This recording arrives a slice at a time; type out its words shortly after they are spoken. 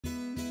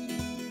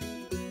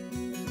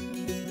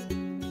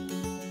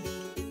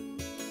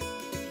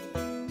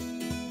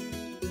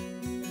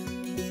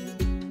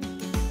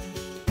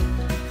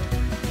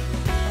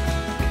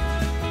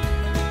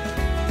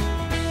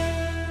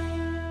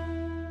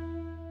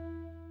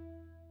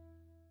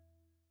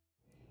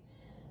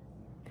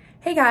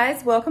Hey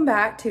guys, welcome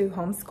back to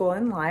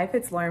Homeschooling Life.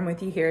 It's Lauren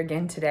with you here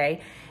again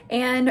today.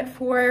 And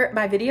for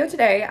my video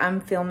today, I'm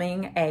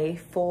filming a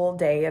full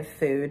day of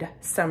food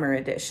summer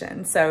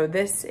edition. So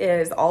this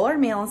is all our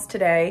meals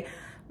today,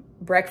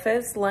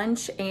 breakfast,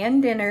 lunch,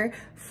 and dinner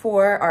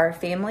for our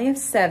family of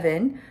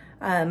 7.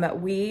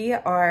 We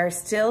are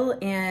still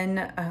in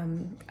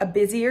a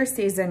busier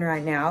season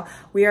right now.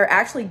 We are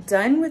actually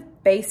done with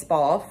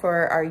baseball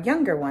for our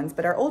younger ones,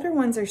 but our older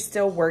ones are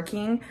still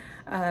working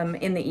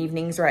in the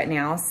evenings right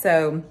now.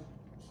 So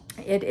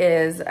it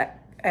is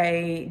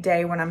a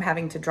day when I'm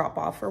having to drop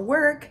off for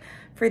work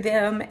for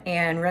them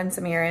and run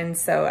some errands.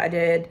 So I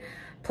did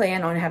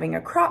plan on having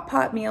a crock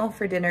pot meal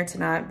for dinner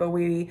tonight, but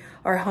we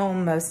are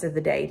home most of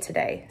the day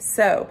today.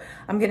 So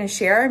I'm gonna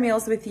share our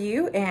meals with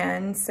you,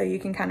 and so you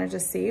can kind of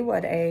just see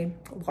what a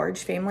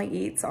large family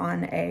eats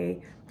on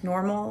a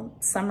normal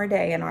summer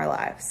day in our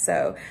lives.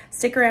 So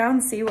stick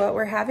around, see what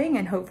we're having,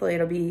 and hopefully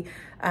it'll be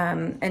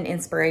an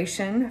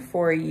inspiration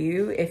for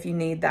you if you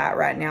need that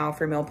right now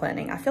for meal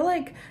planning. I feel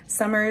like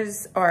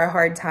summers are a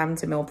hard time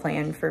to meal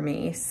plan for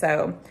me,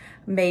 so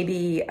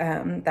maybe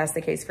that's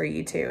the case for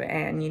you too,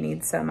 and you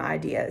need some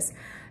ideas.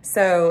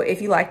 So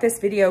if you like this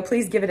video,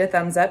 please give it a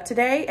thumbs up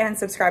today and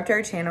subscribe to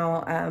our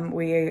channel.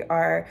 We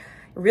are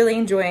really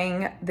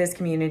enjoying this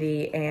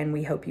community, and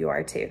we hope you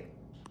are too.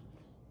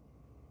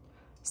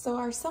 So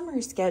our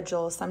summer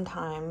schedule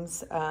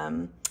sometimes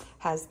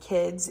has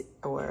kids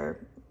or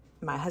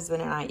my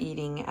husband and I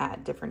eating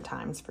at different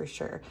times for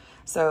sure.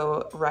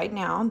 So right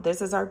now,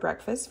 this is our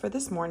breakfast for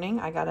this morning.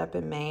 I got up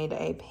and made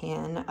a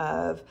pan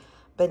of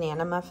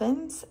banana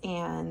muffins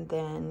and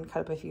then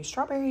cut up a few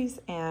strawberries,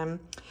 and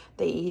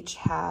they each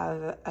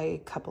have a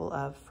couple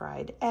of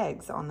fried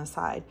eggs on the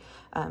side.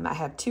 I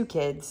have 2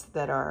 kids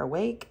that are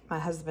awake. My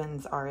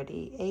husband's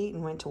already ate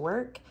and went to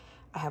work.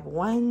 I have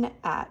 1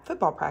 at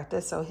football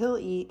practice, so he'll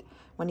eat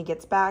when he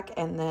gets back,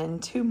 and then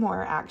 2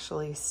 more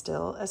actually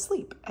still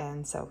asleep.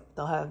 And so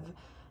they'll have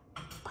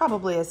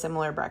probably a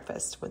similar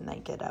breakfast when they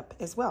get up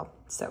as well.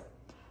 So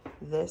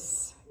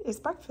this is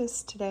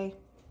breakfast today.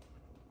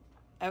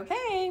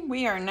 Okay,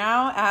 we are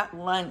now at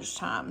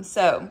lunchtime.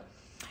 So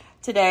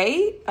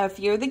today, a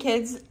few of the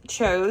kids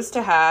chose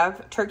to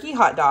have turkey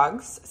hot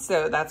dogs.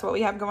 So that's what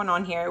we have going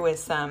on here, with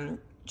some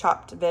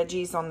chopped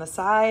veggies on the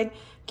side,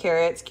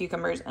 carrots,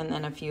 cucumbers, and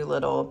then a few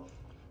little,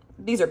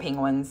 these are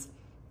penguins,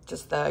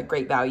 just the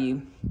Great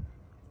Value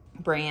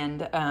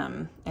brand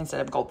instead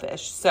of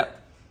Goldfish. So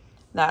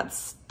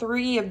that's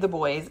 3 of the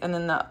boys. And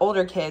then the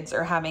older kids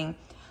are having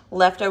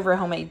leftover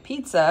homemade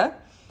pizza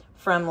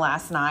from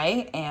last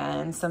night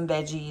and some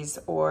veggies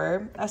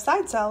or a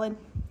side salad.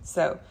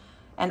 So,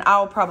 and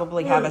I'll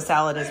probably have a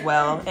salad as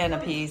well and a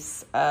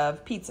piece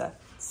of pizza.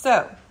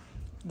 So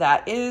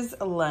that is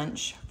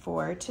lunch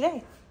for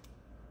today.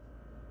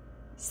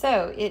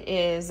 So it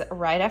is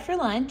right after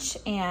lunch,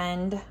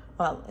 and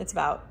well, it's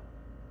about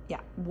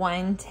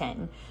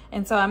 1:10.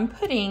 And so I'm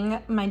putting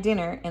my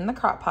dinner in the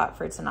crock pot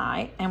for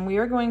tonight, and we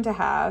are going to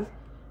have,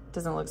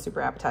 doesn't look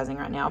super appetizing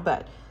right now,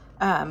 but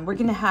we're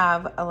gonna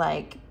have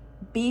like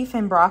beef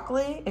and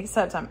broccoli,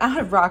 except I'm out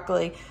of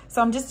broccoli.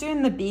 So I'm just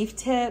doing the beef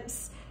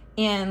tips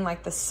in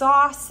like the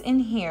sauce in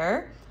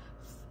here.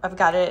 I've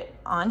got it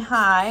on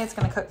high. It's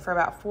gonna cook for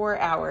about 4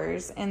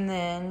 hours. And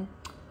then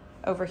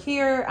over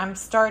here, I'm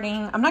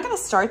not gonna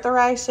start the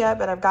rice yet,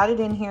 but I've got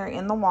it in here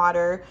in the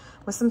water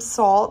with some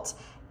salt,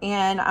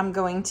 and I'm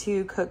going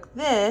to cook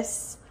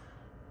this.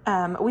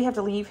 We have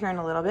to leave here in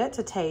a little bit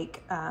to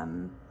take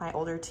my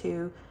older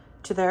 2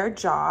 to their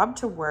job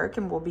to work,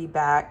 and we'll be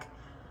back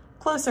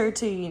closer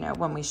to,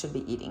 when we should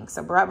be eating.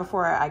 So right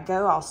before I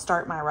go, I'll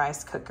start my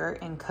rice cooker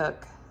and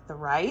cook the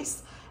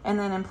rice. And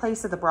then in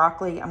place of the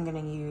broccoli, I'm gonna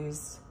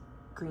use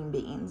green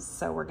beans.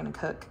 So we're gonna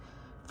cook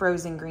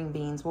frozen green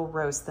beans. We'll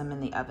roast them in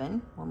the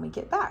oven when we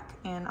get back.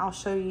 And I'll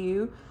show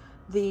you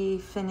the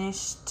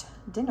finished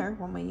dinner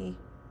when we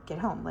get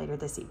home later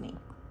this evening.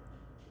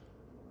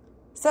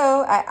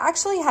 So I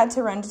actually had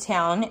to run to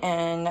town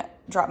and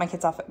drop my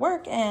kids off at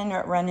work and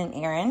run an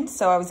errand.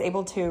 So I was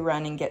able to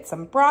run and get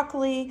some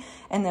broccoli.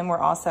 And then we're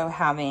also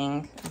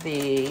having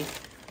the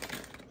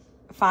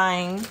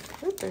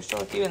there's still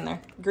a few in there,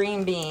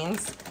 green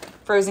beans,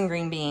 frozen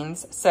green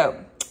beans.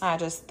 So I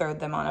just threw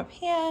them on a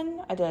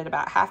pan. I did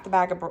about half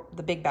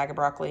the big bag of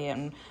broccoli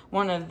and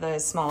 1 of the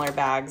smaller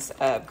bags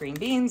of green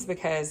beans,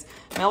 because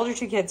my older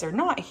 2 kids are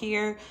not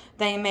here.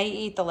 They may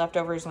eat the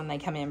leftovers when they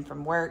come in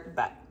from work,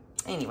 but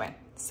anyway.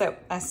 So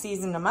I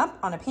seasoned them up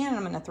on a pan, and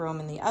I'm gonna throw them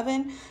in the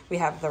oven. We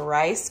have the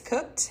rice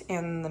cooked,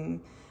 and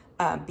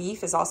the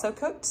beef is also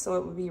cooked, so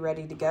it will be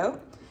ready to go.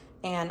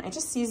 And I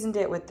just seasoned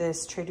it with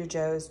this Trader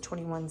Joe's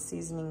 21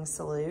 seasoning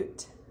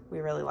salute. We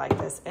really like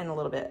this, and a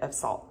little bit of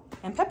salt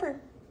and pepper.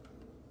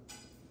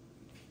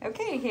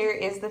 Okay, here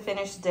is the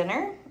finished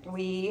dinner.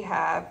 We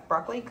have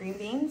broccoli, green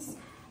beans,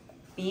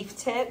 beef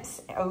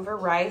tips over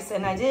rice,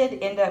 and I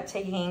did end up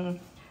taking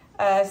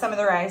some of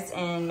the rice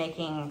and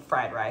making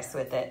fried rice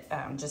with it.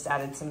 Just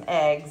added some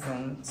eggs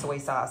and soy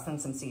sauce and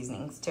some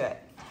seasonings to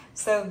it.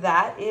 So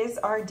that is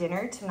our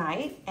dinner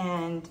tonight,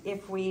 and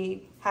if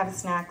we have a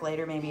snack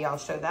later, maybe I'll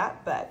show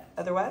that, but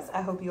otherwise,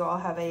 I hope you all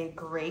have a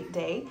great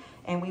day,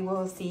 and we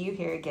will see you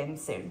here again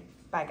soon.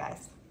 Bye,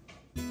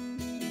 guys.